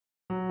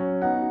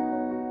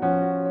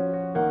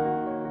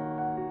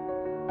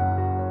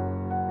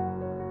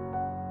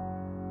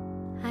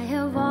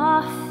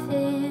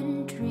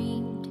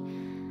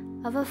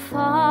of a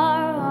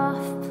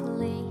far-off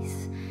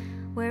place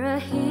where a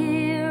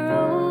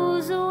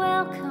hero's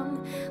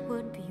welcome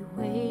would be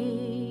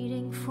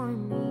waiting for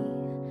me,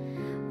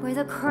 where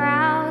the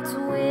crowds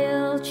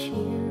will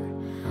cheer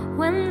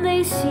when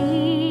they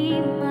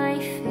see my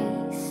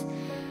face,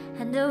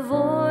 and a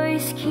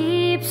voice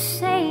keeps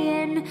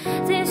saying,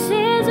 this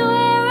is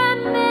where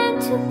I'm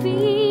meant to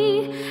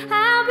be.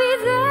 I'll be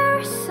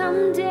there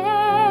someday.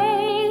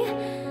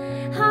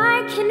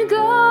 I can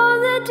go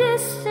the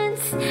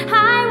distance,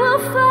 I will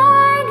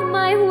find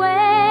my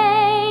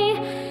way.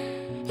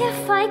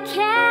 If I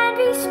can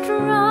be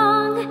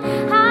strong,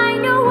 I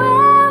know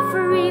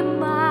every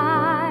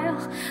mile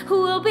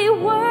will be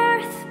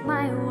worth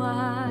my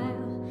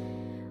while.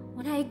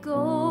 When I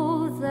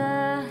go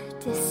the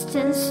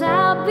distance,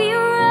 I'll be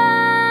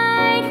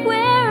right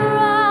where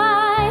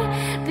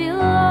I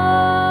belong.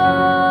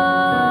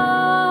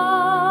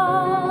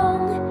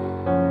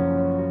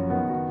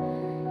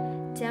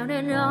 Down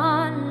an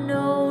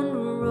unknown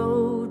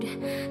road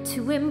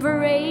to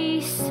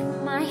embrace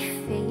my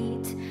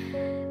fate.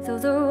 Though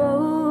the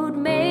road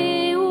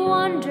may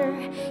wander,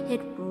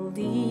 it will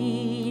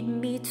lead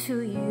me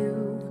to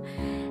you.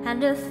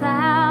 And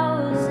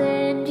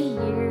 1,000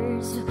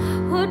 years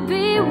would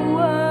be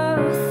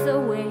worth the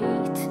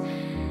wait.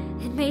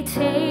 It may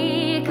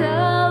take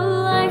a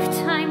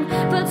lifetime,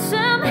 but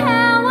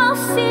somehow I'll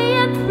see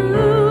it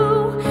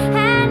through,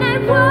 and I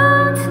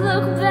won't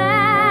look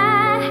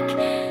back.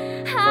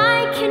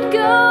 I can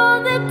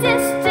go the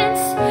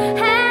distance,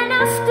 and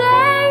I'll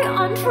stay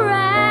on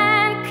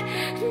track.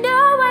 No,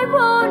 I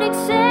won't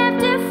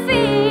accept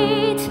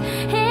defeat.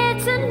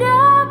 It's an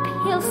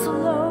uphill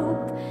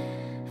slope,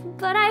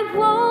 but I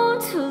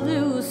won't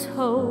lose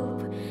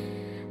hope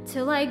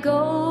till I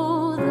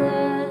go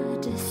the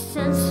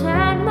distance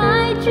and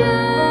my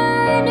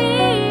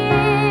journey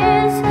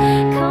is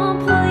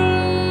complete.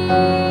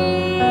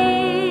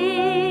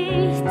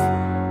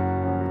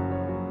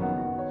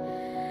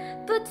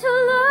 But to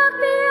look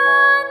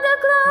beyond the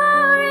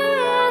glory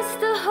is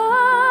the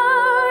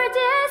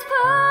hardest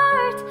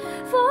part,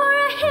 for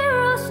a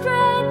hero's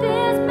strength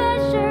is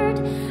measured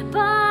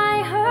by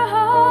her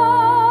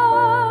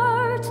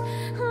heart.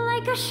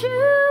 Like a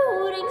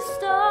shooting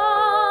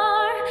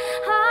star,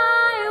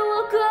 I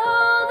will go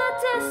the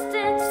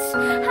distance,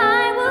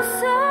 I will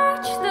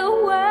search the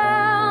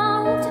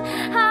world,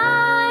 I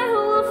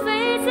will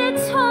face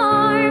its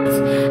harms.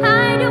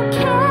 I don't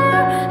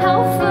care how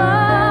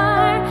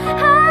far,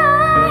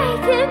 I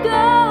can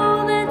go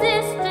the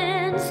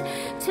distance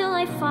till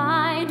I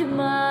find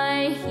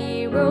my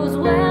hero's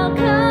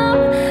welcome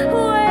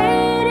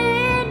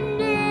waiting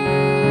in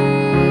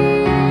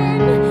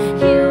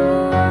your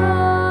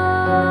arms.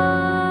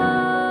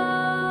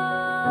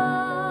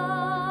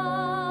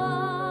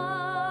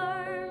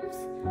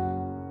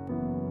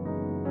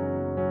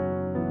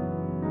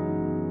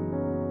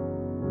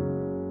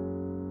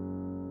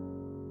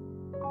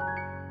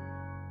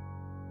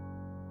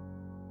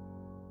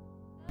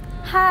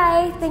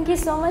 Hi, thank you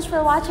so much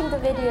for watching the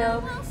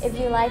video. If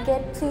you like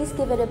it, please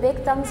give it a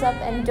big thumbs up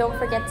and don't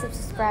forget to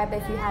subscribe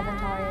if you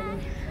haven't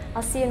already.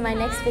 I'll see you in my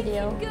next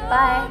video.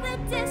 Bye!